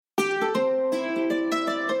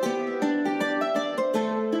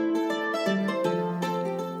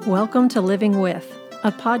Welcome to Living With,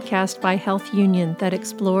 a podcast by Health Union that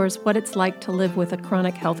explores what it's like to live with a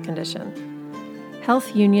chronic health condition.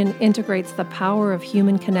 Health Union integrates the power of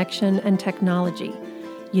human connection and technology,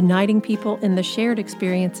 uniting people in the shared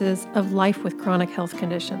experiences of life with chronic health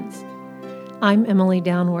conditions. I'm Emily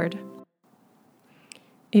Downward.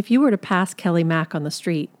 If you were to pass Kelly Mack on the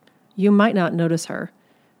street, you might not notice her.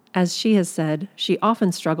 As she has said, she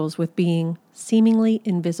often struggles with being seemingly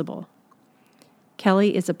invisible.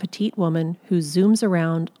 Kelly is a petite woman who zooms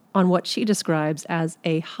around on what she describes as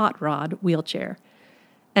a hot rod wheelchair.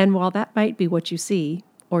 And while that might be what you see,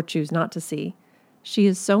 or choose not to see, she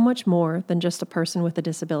is so much more than just a person with a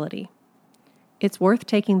disability. It's worth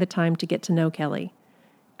taking the time to get to know Kelly,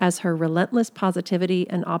 as her relentless positivity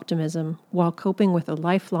and optimism while coping with a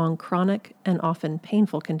lifelong chronic and often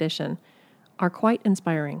painful condition are quite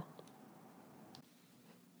inspiring.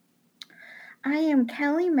 I am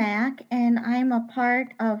Kelly Mack, and I'm a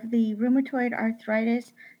part of the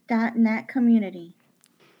rheumatoidarthritis.net community.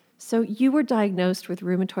 So you were diagnosed with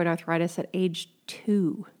rheumatoid arthritis at age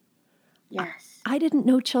 2. Yes. I didn't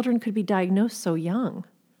know children could be diagnosed so young.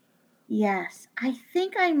 Yes. I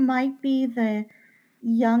think I might be the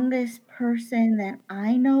youngest person that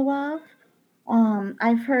I know of.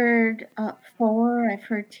 I've heard 4, I've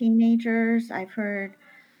heard teenagers, I've heard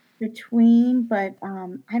between, but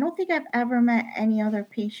I don't think I've ever met any other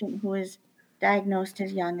patient who was diagnosed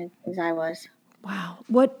as young as I was. Wow.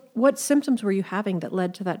 What symptoms were you having that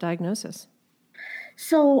led to that diagnosis?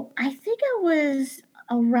 So I think it was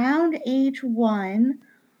around age 1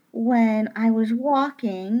 when I was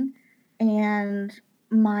walking and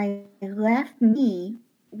my left knee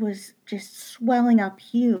was just swelling up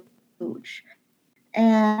huge.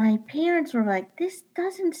 And my parents were like, this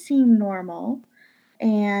doesn't seem normal.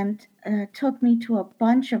 And took me to a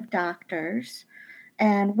bunch of doctors.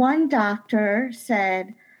 And one doctor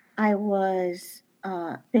said I was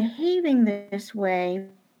behaving this way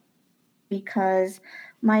because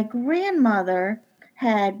my grandmother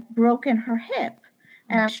had broken her hip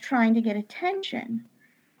and I was trying to get attention.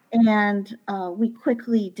 And we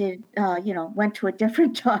quickly went to a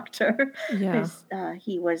different doctor Yeah. because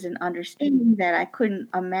he wasn't understanding that I couldn't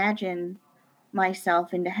imagine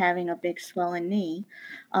myself into having a big swollen knee.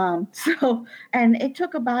 And it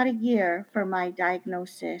took about a year for my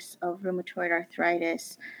diagnosis of rheumatoid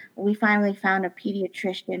arthritis. We finally found a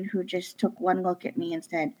pediatrician who just took one look at me and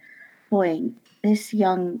said, boy, this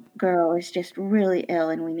young girl is just really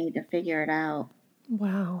ill and we need to figure it out.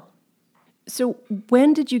 Wow. So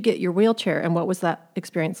when did you get your wheelchair and what was that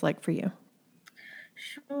experience like for you?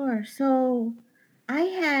 Sure. So I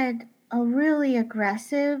had a really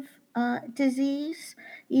aggressive disease,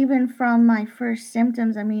 even from my first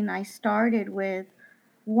symptoms. I mean, I started with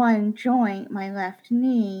one joint, my left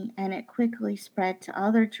knee, and it quickly spread to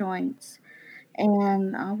other joints.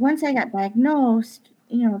 And once I got diagnosed,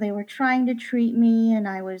 they were trying to treat me, and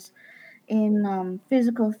I was in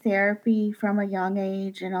physical therapy from a young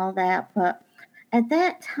age and all that. But at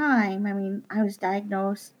that time, I mean, I was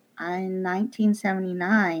diagnosed in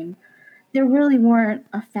 1979. There really weren't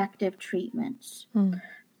effective treatments.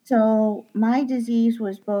 So my disease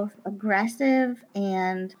was both aggressive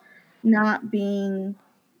and not being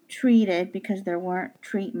treated because there weren't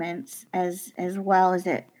treatments as well as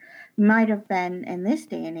it might have been in this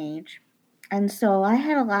day and age. And so I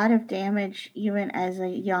had a lot of damage even as a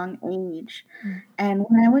young age. And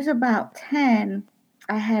when I was about 10,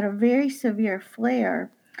 I had a very severe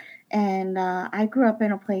flare. And I grew up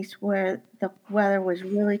in a place where the weather was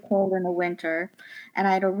really cold in the winter. And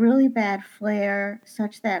I had a really bad flare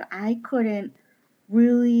such that I couldn't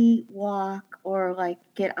really walk or like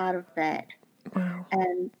get out of bed. Wow.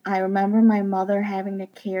 And I remember my mother having to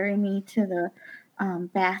carry me to the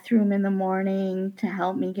bathroom in the morning to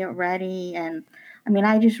help me get ready. And I mean,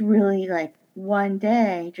 I just really like one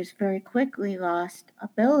day just very quickly lost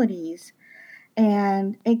abilities.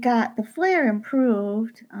 And the flare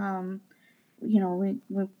improved.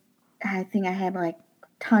 I think I had like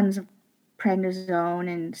tons of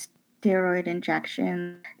prednisone and steroid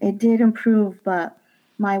injections. It did improve, but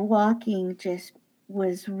my walking just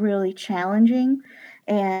was really challenging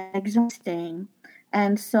and exhausting.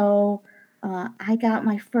 And so I got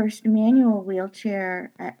my first manual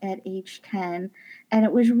wheelchair at age 10, and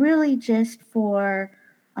it was really just for,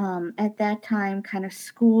 at that time, kind of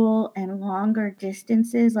school and longer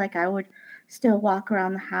distances. Like I would still walk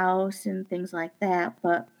around the house and things like that.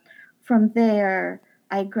 But from there,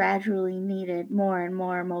 I gradually needed more and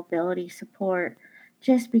more mobility support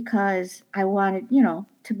just because I wanted,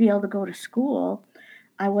 to be able to go to school.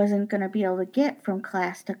 I wasn't going to be able to get from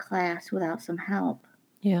class to class without some help.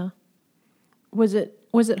 Yeah. Was it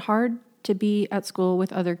Was it hard to be at school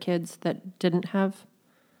with other kids that didn't have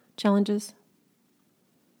challenges?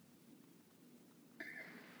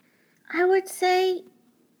 I would say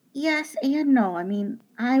yes and no. I mean,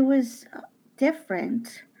 I was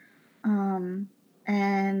different.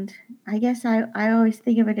 And I guess I always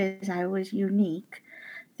think of it as I was unique.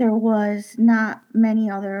 There was not many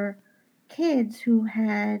other kids who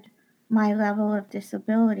had my level of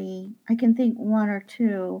disability. I can think one or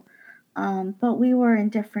two, but we were in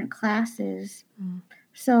different classes.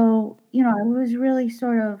 So, I was really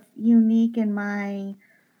sort of unique in my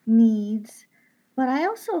needs, but I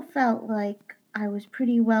also felt like I was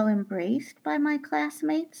pretty well embraced by my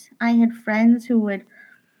classmates. I had friends who would,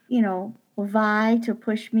 vie to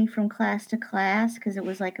push me from class to class because it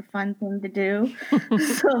was like a fun thing to do.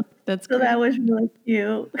 So, That's so great. that was really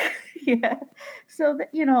cute. Yeah. So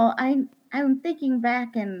that, I'm thinking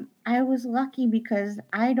back and I was lucky because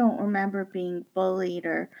I don't remember being bullied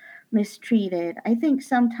or mistreated. I think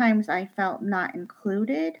sometimes I felt not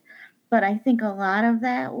included, but I think a lot of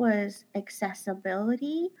that was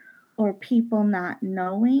accessibility or people not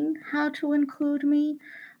knowing how to include me.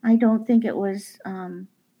 I don't think it was,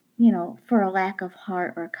 for a lack of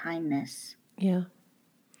heart or kindness. Yeah.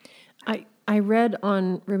 I read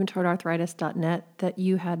on rheumatoidarthritis.net that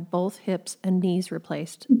you had both hips and knees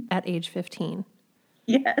replaced at age 15.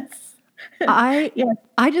 Yes. I Yeah.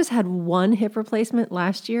 I just had one hip replacement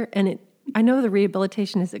last year, and I know the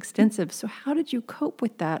rehabilitation is extensive. So how did you cope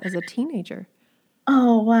with that as a teenager?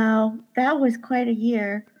 Oh, wow. That was quite a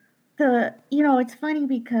year. It's funny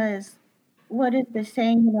because what is the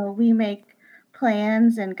saying, we make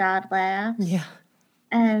plans and God Yeah. laughs.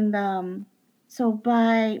 And so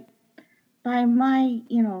by my,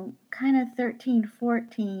 kind of 13,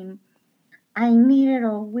 14, I needed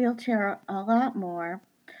a wheelchair a lot more.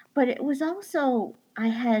 But it was also, I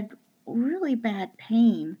had really bad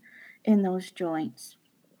pain in those joints.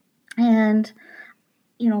 And,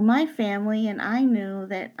 my family and I knew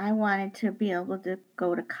that I wanted to be able to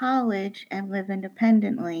go to college and live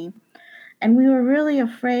independently. And we were really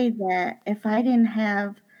afraid that if I didn't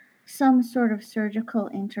have some sort of surgical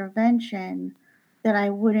intervention, that I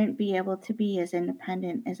wouldn't be able to be as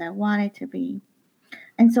independent as I wanted to be.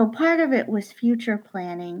 And so part of it was future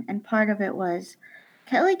planning, and part of it was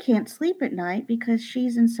Kelly can't sleep at night because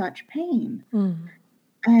she's in such pain.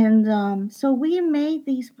 And so we made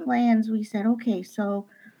these plans. We said, okay, so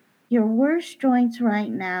your worst joints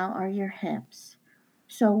right now are your hips.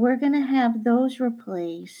 So we're going to have those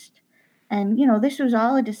replaced. And, this was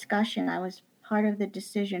all a discussion. I was part of the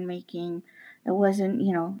decision making. It wasn't,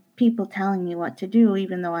 people telling me what to do,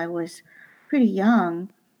 even though I was pretty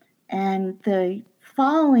young. And the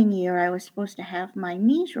following year, I was supposed to have my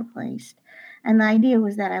knees replaced. And the idea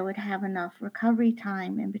was that I would have enough recovery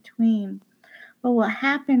time in between. But what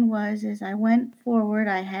happened was, is I went forward.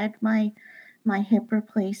 I had my hip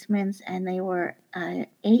replacements, and they were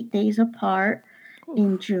 8 days apart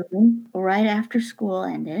in June, right after school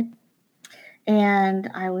ended. And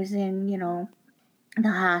I was in, the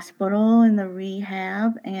hospital and the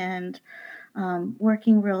rehab and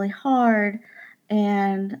working really hard.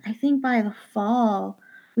 And I think by the fall,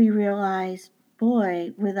 we realized,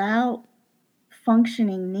 boy, without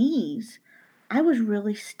functioning knees, I was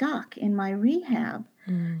really stuck in my rehab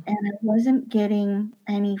and I wasn't getting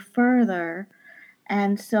any further.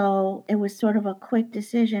 And so it was sort of a quick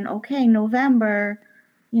decision. Okay, November,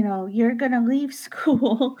 you're going to leave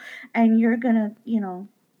school and you're going to,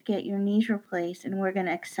 get your knees replaced and we're going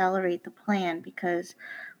to accelerate the plan because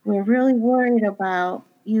we're really worried about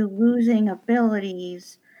you losing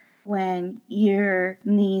abilities when your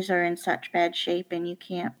knees are in such bad shape and you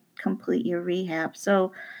can't complete your rehab.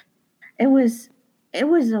 So it was it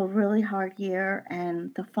was a really hard year,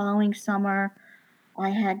 and the following summer I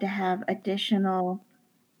had to have additional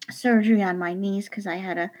surgery on my knees because I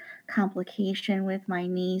had a complication with my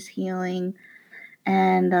knees healing,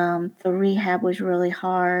 and the rehab was really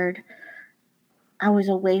hard. I was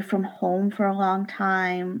away from home for a long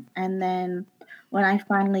time, and then when I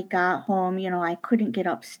finally got home, I couldn't get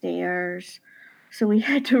upstairs, so we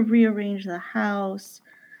had to rearrange the house.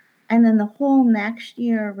 And then the whole next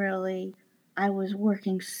year, really, I was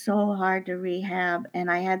working so hard to rehab,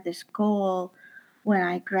 and I had this goal when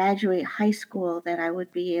I graduate high school that I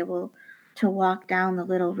would be able to walk down the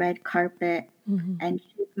little red carpet and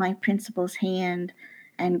shake my principal's hand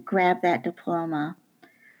and grab that diploma.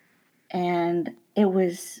 And it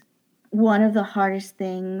was one of the hardest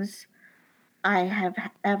things I have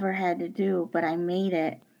ever had to do, but I made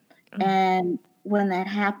it. And when that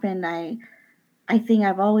happened, I think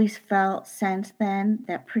I've always felt since then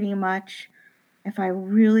that pretty much if I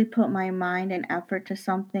really put my mind and effort to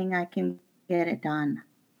something, I can get it done.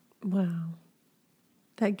 Wow.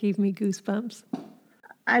 That gave me goosebumps.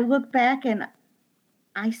 I look back and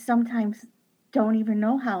I sometimes don't even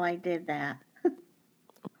know how I did that.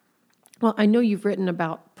 Well, I know you've written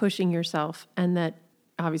about pushing yourself, and that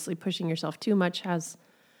obviously pushing yourself too much has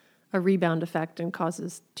a rebound effect and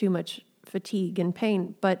causes too much fatigue and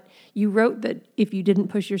pain. But you wrote that if you didn't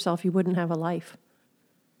push yourself, you wouldn't have a life.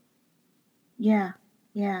 Yeah,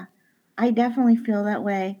 yeah. I definitely feel that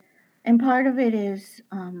way. And part of it is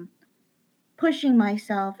pushing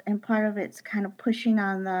myself, and part of it's kind of pushing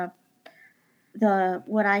on the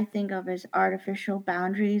what I think of as artificial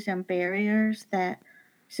boundaries and barriers that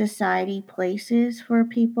society places for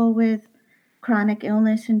people with chronic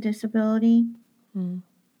illness and disability. Mm.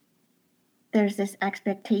 There's this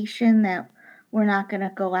expectation that we're not going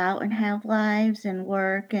to go out and have lives and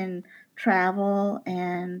work and travel.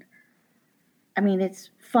 And I mean,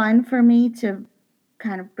 it's fun for me to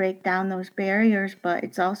kind of break down those barriers, but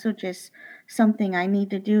it's also just something I need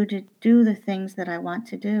to do the things that I want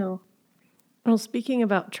to do. Well, speaking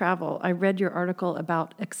about travel, I read your article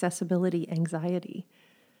about accessibility anxiety.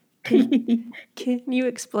 Can you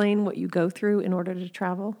explain what you go through in order to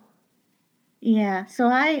travel? Yeah, so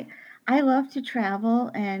I love to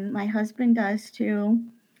travel, and my husband does too.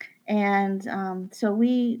 And so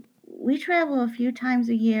we travel a few times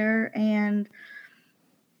a year, and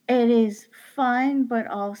it is fun, but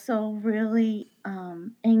also really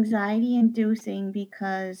anxiety inducing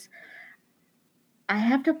because I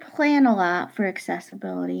have to plan a lot for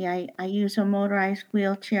accessibility. I use a motorized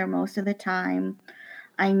wheelchair most of the time.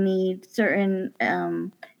 I need certain,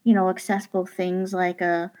 accessible things like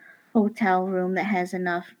a hotel room that has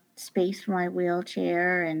enough space for my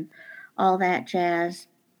wheelchair and all that jazz.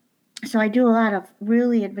 So I do a lot of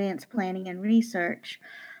really advanced planning and research.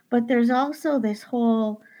 But there's also this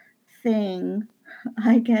whole thing,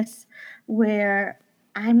 I guess, where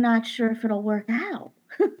I'm not sure if it'll work out.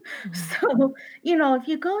 Mhm. So, if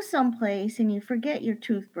you go someplace and you forget your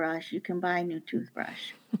toothbrush, you can buy a new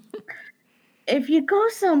toothbrush. If you go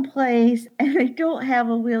someplace and they don't have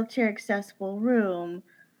a wheelchair accessible room,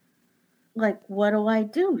 like, what do I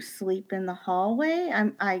do? Sleep in the hallway?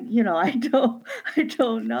 I don't I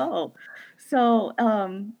don't know. So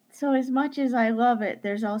as much as I love it,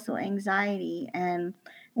 there's also anxiety. And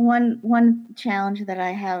one challenge that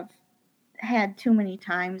I have had too many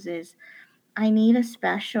times is I need a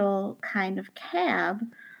special kind of cab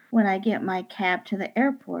when I get my cab to the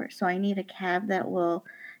airport. So I need a cab that will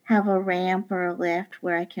have a ramp or a lift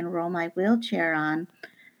where I can roll my wheelchair on,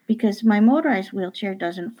 because my motorized wheelchair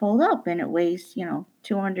doesn't fold up and it weighs,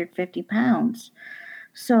 250 pounds.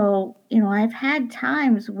 So, I've had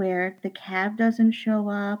times where the cab doesn't show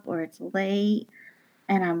up or it's late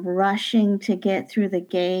and I'm rushing to get through the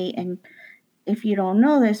gate. And if you don't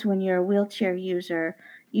know this, when you're a wheelchair user,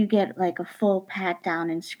 you get like a full pat down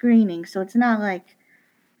and screening. So it's not like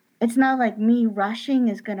me rushing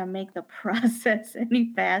is going to make the process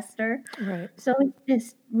any faster. Right. So it's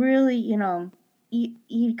just really,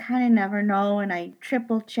 you kind of never know. And I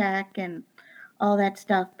triple check and all that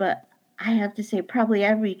stuff. But I have to say, probably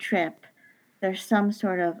every trip, there's some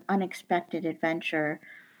sort of unexpected adventure.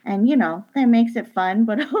 And, that makes it fun,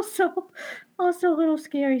 but also a little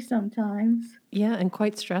scary sometimes. Yeah, and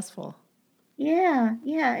quite stressful. Yeah,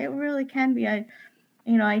 yeah, it really can be. I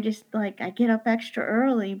just like I get up extra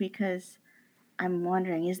early because I'm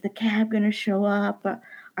wondering, is the cab going to show up?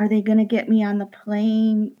 Are they going to get me on the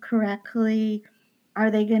plane correctly? Are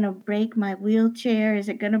they going to break my wheelchair? Is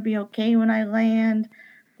it going to be okay when I land?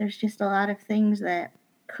 There's just a lot of things that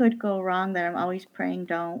could go wrong that I'm always praying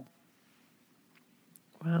don't.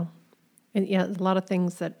 Wow. And yeah, a lot of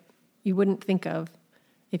things that you wouldn't think of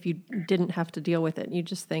if you didn't have to deal with it. You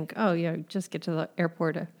just think, oh, yeah, just get to the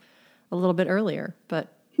airport a little bit earlier.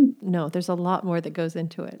 But no, there's a lot more that goes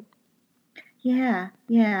into it. Yeah,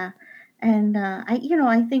 yeah. And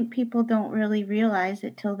I think people don't really realize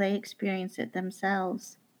it till they experience it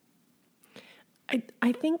themselves.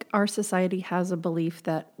 I think our society has a belief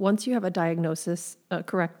that once you have a diagnosis, a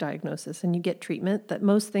correct diagnosis, and you get treatment, that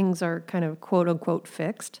most things are kind of quote unquote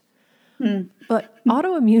fixed. Hmm. But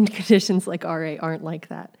autoimmune conditions like RA aren't like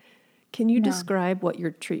that. Can you No, describe what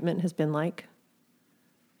your treatment has been like?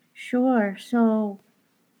 sure. So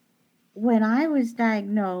when I was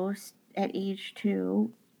diagnosed at age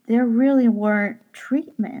 2, there really weren't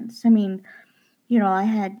treatments. I mean, I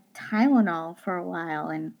had Tylenol for a while,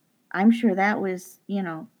 and I'm sure that was,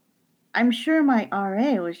 I'm sure my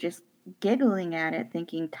RA was just giggling at it,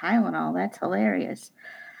 thinking, Tylenol, that's hilarious.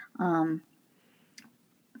 Um,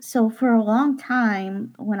 So for a long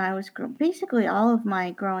time, when I was basically all of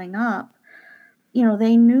my growing up,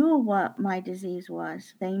 they knew what my disease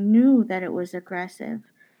was. They knew that it was aggressive.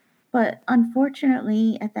 But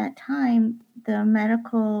unfortunately, at that time, the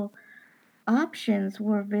medical options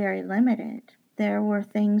were very limited. There were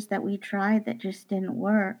things that we tried that just didn't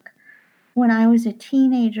work. When I was a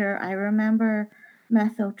teenager, I remember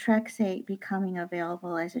methotrexate becoming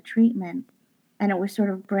available as a treatment, and it was sort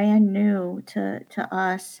of brand new to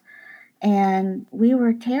us. And we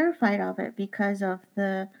were terrified of it because of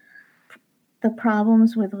the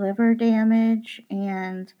problems with liver damage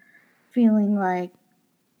and feeling like,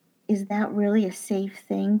 is that really a safe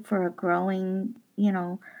thing for a growing,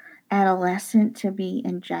 adolescent to be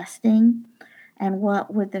ingesting? And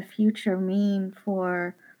what would the future mean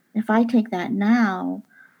for, if I take that now,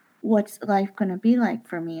 what's life going to be like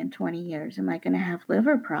for me in 20 years? Am I going to have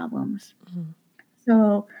liver problems? Mhm.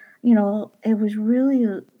 So, it was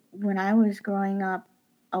really, when I was growing up,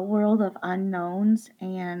 a world of unknowns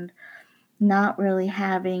and not really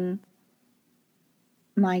having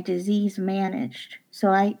my disease managed.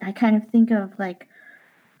 So I kind of think of like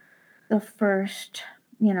the first,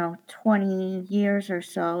 20 years or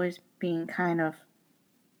so as being kind of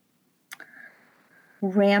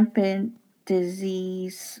rampant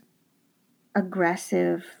disease,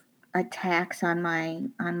 aggressive attacks on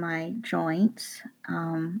my joints.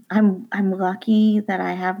 I'm lucky that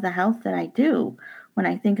I have the health that I do when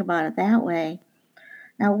I think about it that way.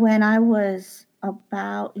 Now, when I was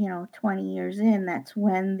about 20 years in, that's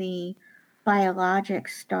when the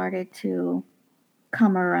biologics started to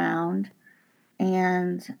come around,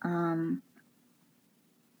 and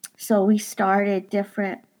so we started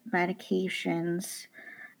different medications.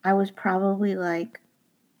 I was probably like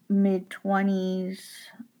mid 20s,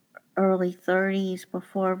 early 30s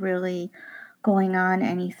before really going on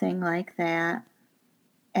anything like that.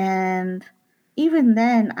 And even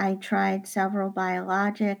then, I tried several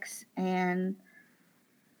biologics, and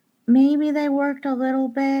maybe they worked a little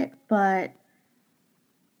bit, but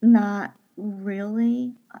not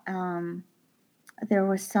really. There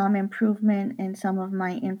was some improvement in some of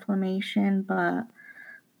my inflammation, but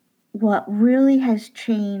what really has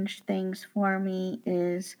changed things for me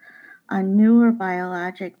is a newer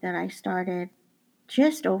biologic that I started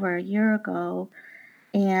just over a year ago,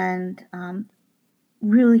 and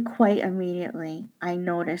really quite immediately I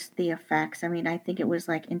noticed the effects. I mean, I think it was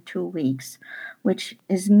like in 2 weeks, which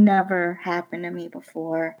has never happened to me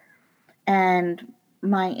before. And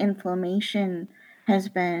my inflammation has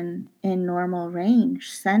been in normal range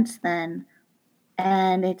since then.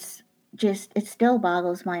 And it still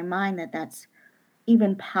boggles my mind that that's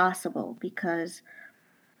even possible, because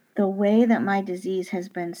the way that my disease has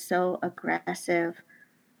been so aggressive,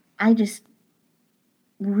 I just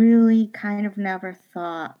really kind of never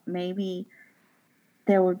thought maybe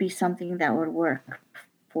there would be something that would work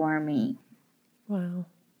for me. Wow.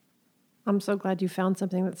 I'm so glad you found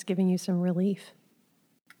something that's giving you some relief.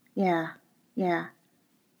 Yeah, yeah.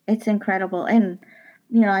 It's incredible. And,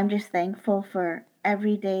 I'm just thankful for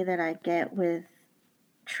every day that I get with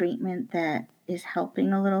treatment that is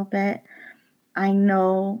helping a little bit. I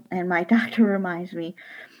know, and my doctor reminds me,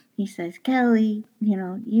 he says, Kelly,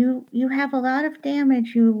 you have a lot of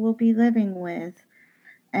damage you will be living with.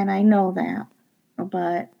 And I know that.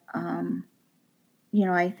 But,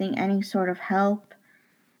 I think any sort of help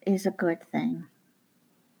is a good thing.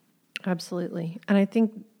 Absolutely. And I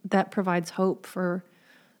think that provides hope for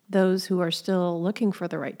those who are still looking for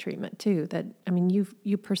the right treatment too. That, I mean,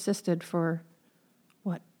 you persisted for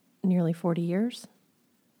what, nearly 40 years?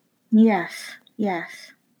 Yes,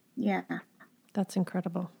 yes, yeah. That's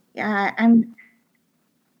incredible. Yeah, I'm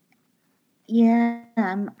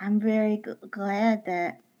very glad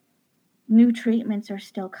that new treatments are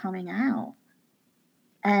still coming out.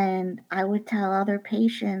 And I would tell other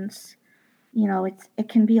patients, it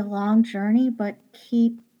can be a long journey, but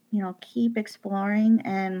keep exploring,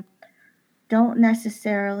 and don't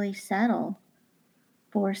necessarily settle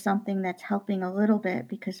for something that's helping a little bit,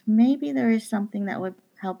 because maybe there is something that would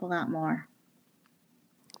help a lot more.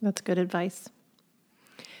 That's good advice.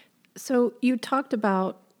 So you talked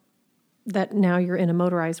about that now you're in a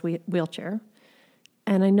motorized wheelchair.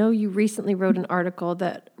 And I know you recently wrote an article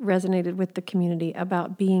that resonated with the community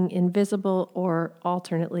about being invisible, or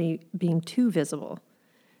alternately being too visible.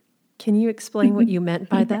 Can you explain what you meant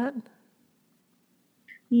by that?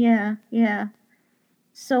 Yeah, yeah.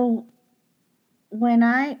 So when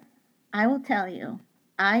I will tell you,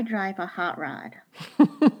 I drive a hot rod.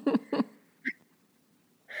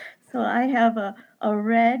 So I have a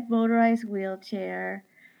red motorized wheelchair,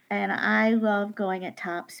 and I love going at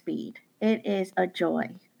top speed. It is a joy.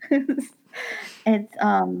 It's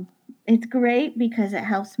um it's great because it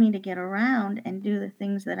helps me to get around and do the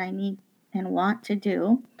things that I need and want to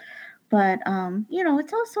do. But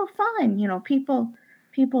it's also fun.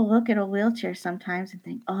 People look at a wheelchair sometimes and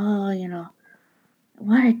think, "Oh,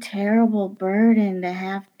 what a terrible burden to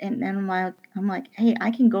have." And then I'm like, "Hey,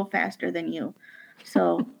 I can go faster than you."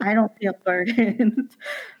 So, I don't feel burdened.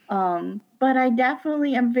 But I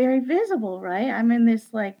definitely am very visible, right? I'm in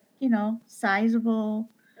this like, sizable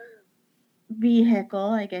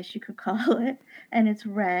vehicle, I guess you could call it, and it's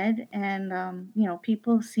red, and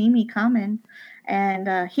people see me coming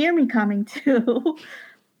and hear me coming too.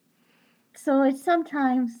 So it's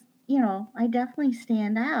sometimes, I definitely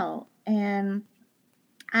stand out, and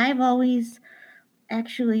I've always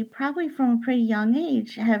actually, probably from a pretty young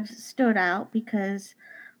age, have stood out because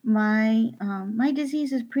my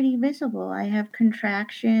disease is pretty visible. I have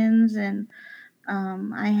contractions, and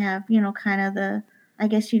I have, kind of I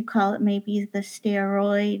guess you'd call it maybe the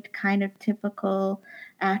steroid kind of typical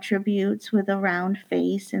attributes with a round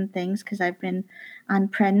face and things because I've been on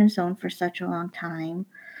prednisone for such a long time.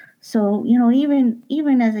 So,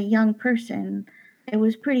 even as a young person, it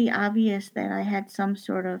was pretty obvious that I had some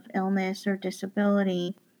sort of illness or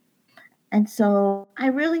disability. And so I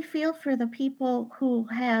really feel for the people who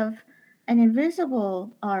have an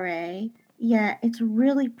invisible RA, yet it's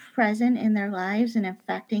really present in their lives and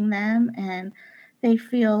affecting them. And they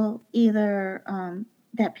feel either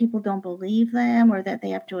that people don't believe them or that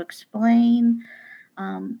they have to explain.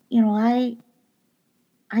 I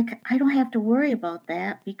don't have to worry about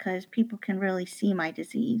that because people can really see my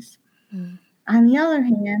disease. Mm. On the other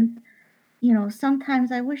hand,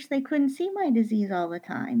 sometimes I wish they couldn't see my disease all the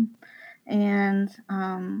time. And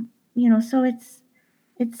so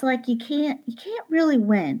it's like you can't really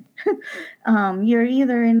win. You're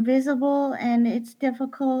either invisible and it's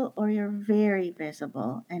difficult, or you're very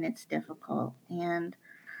visible and it's difficult. And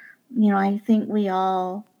I think we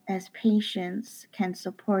all as patients can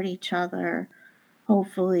support each other,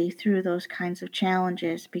 hopefully, through those kinds of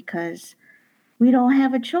challenges, because we don't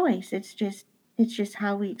have a choice. It's just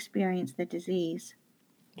how we experience the disease.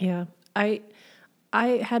 Yeah. I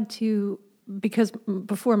had to, because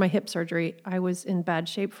before my hip surgery, I was in bad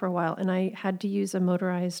shape for a while, and I had to use a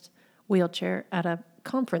motorized wheelchair at a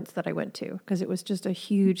conference that I went to because it was just a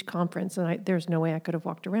huge conference, and there's no way I could have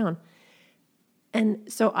walked around.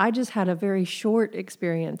 And so I just had a very short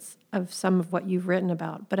experience of some of what you've written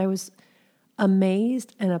about, but I was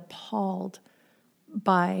amazed and appalled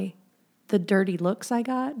by the dirty looks I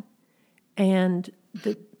got and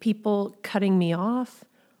the people cutting me off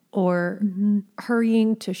or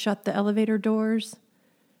hurrying to shut the elevator doors.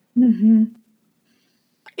 Mm-hmm.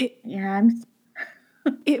 It Yeah,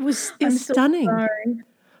 it's I'm so stunning. sorry.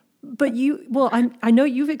 But I know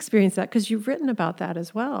you've experienced that because you've written about that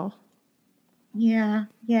as well. Yeah,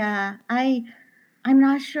 yeah. I'm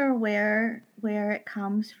not sure where it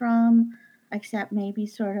comes from, except maybe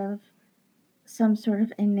sort of some sort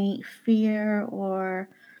of innate fear, or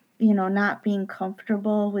not being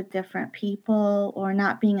comfortable with different people, or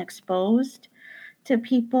not being exposed to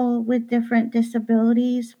people with different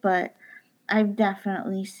disabilities. But I've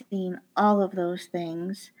definitely seen all of those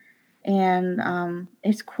things, and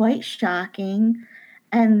it's quite shocking.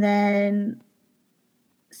 And then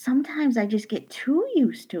sometimes I just get too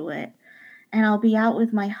used to it, and I'll be out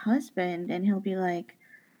with my husband, and he'll be like,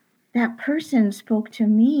 "That person spoke to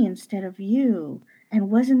me instead of you,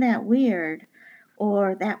 and wasn't that weird?"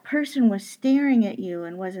 Or, "That person was staring at you,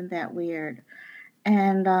 and wasn't that weird?"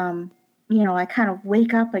 And I kind of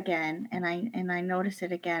wake up again, and I notice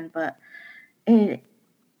it again. But it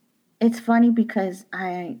it's funny because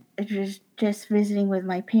I just visiting with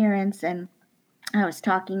my parents, and I was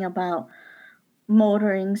talking about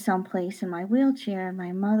motoring someplace in my wheelchair, and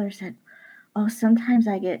my mother said, "Oh, sometimes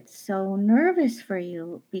I get so nervous for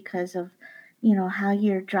you because of, how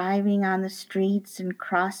you're driving on the streets and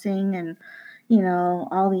crossing, and,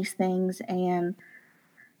 all these things." And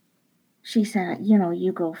she said,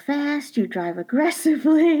 "You go fast, you drive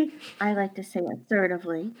aggressively." I like to say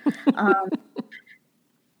assertively. Um,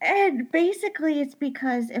 and basically, it's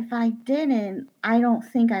because if I didn't, I don't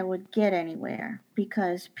think I would get anywhere,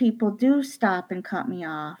 because people do stop and cut me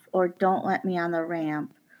off, or don't let me on the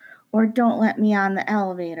ramp, or don't let me on the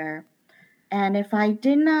elevator. And if I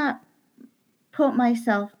did not put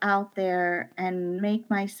myself out there and make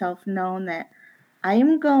myself known that I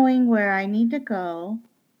am going where I need to go,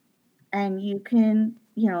 and you can,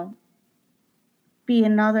 be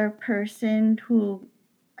another person who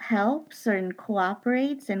helps and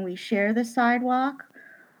cooperates, and we share the sidewalk,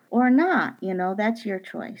 or not, that's your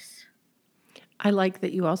choice. I like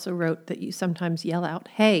that you also wrote that you sometimes yell out,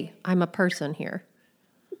 "Hey, I'm a person here."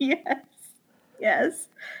 Yes, yes.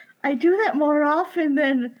 I do that more often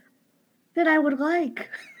than I would like.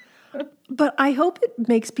 But I hope it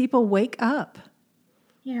makes people wake up,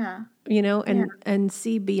 Yeah, yeah, and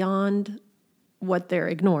see beyond what they're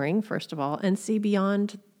ignoring, first of all, and see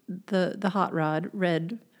beyond the hot rod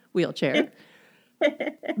red wheelchair,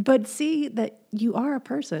 but see that you are a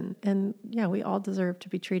person, and yeah, we all deserve to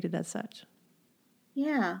be treated as such.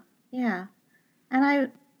 yeah, yeah.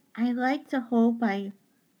 And I like to hope I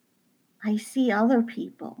see other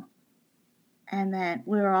people and that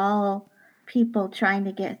we're all people trying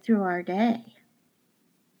to get through our day.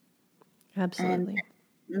 And, Absolutely.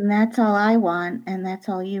 and that's all I want, and that's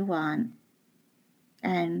all you want.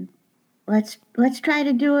 And let's try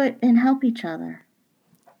to do it and help each other.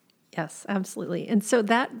 Yes, absolutely. And so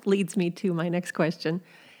that leads me to my next question.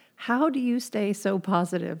 How do you stay so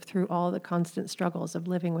positive through all the constant struggles of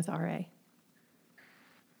living with RA?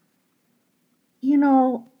 You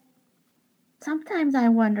know, sometimes I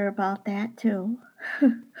wonder about that too.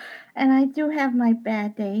 And I do have my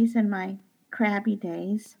bad days and my crabby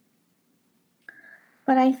days.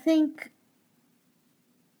 But I think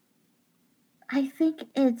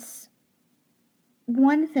it's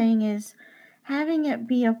one thing is having it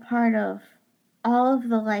be a part of all of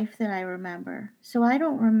the life that I remember. So I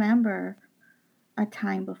don't remember a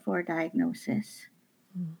time before diagnosis.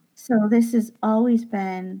 Mm. So this has always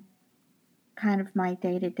been kind of my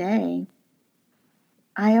day to day.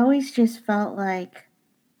 I always just felt like,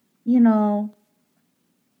 you know,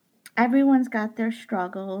 everyone's got their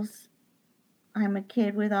struggles. I'm a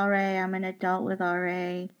kid with RA, I'm an adult with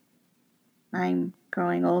RA, I'm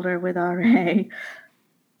growing older with RA.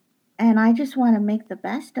 And I just want to make the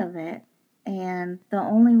best of it. And the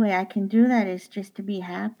only way I can do that is just to be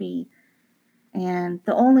happy. And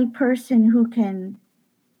the only person who can,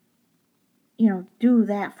 do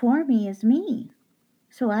that for me is me.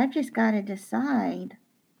 So I've just got to decide,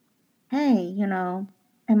 hey,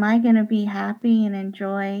 am I going to be happy and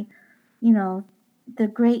enjoy, you know, the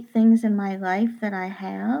great things in my life that I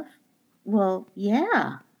have? Well,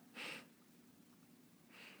 yeah.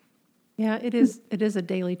 Yeah, it is a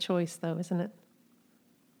daily choice though, isn't it?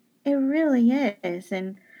 It really is.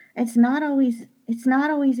 And it's not always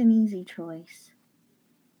an easy choice.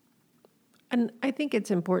 And I think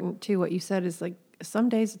it's important too, what you said is like some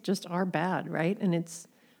days just are bad, right? And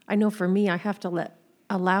I know for me, I have to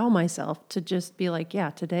allow myself to just be like, yeah,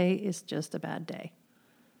 today is just a bad day.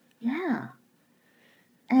 Yeah.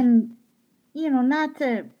 And not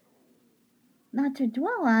to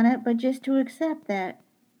dwell on it, but just to accept that,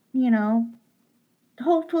 you know,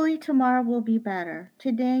 hopefully tomorrow will be better.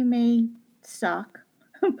 Today may suck,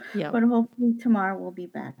 Yeah. but hopefully tomorrow will be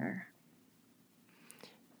better.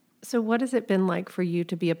 So what has it been like for you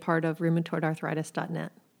to be a part of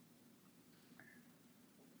rheumatoidarthritis.net?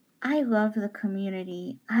 I love the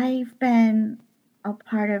community. I've been a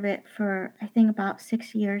part of it for, I think, about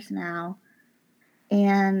 6 years now.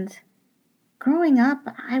 And growing up,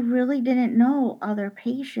 I really didn't know other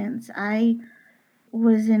patients. I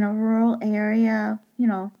was in a rural area.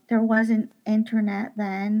 There wasn't internet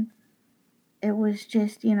then. It was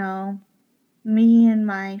just, me and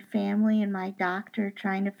my family and my doctor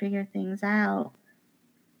trying to figure things out.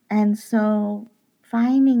 And so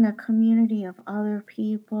finding a community of other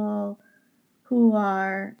people who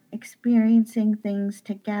are experiencing things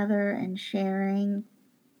together and sharing,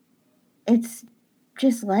 it's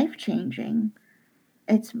just life changing.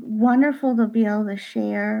 It's wonderful to be able to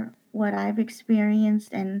share what I've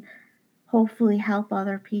experienced and hopefully help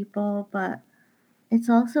other people, but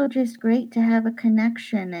it's also just great to have a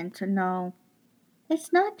connection and to know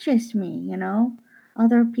it's not just me.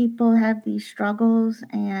 Other people have these struggles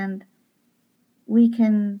and we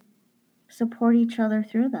can support each other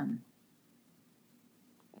through them.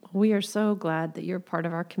 We are so glad that you're part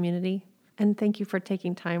of our community, and thank you for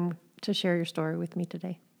taking time to share your story with me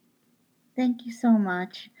today. Thank you so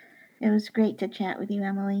much. It was great to chat with you,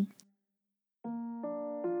 Emily.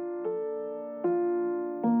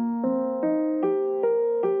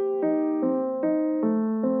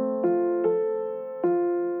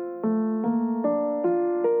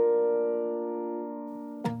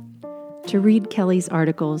 To read Kelly's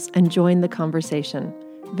articles and join the conversation,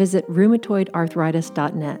 visit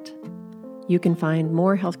rheumatoidarthritis.net. You can find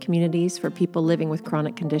more health communities for people living with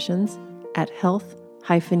chronic conditions at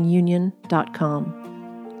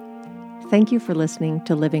health-union.com. Thank you for listening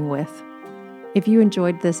to Living With. If you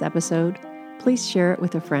enjoyed this episode, please share it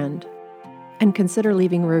with a friend and consider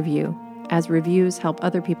leaving a review, as reviews help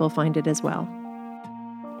other people find it as well.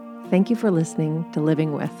 Thank you for listening to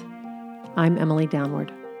Living With. I'm Emily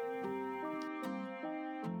Downward.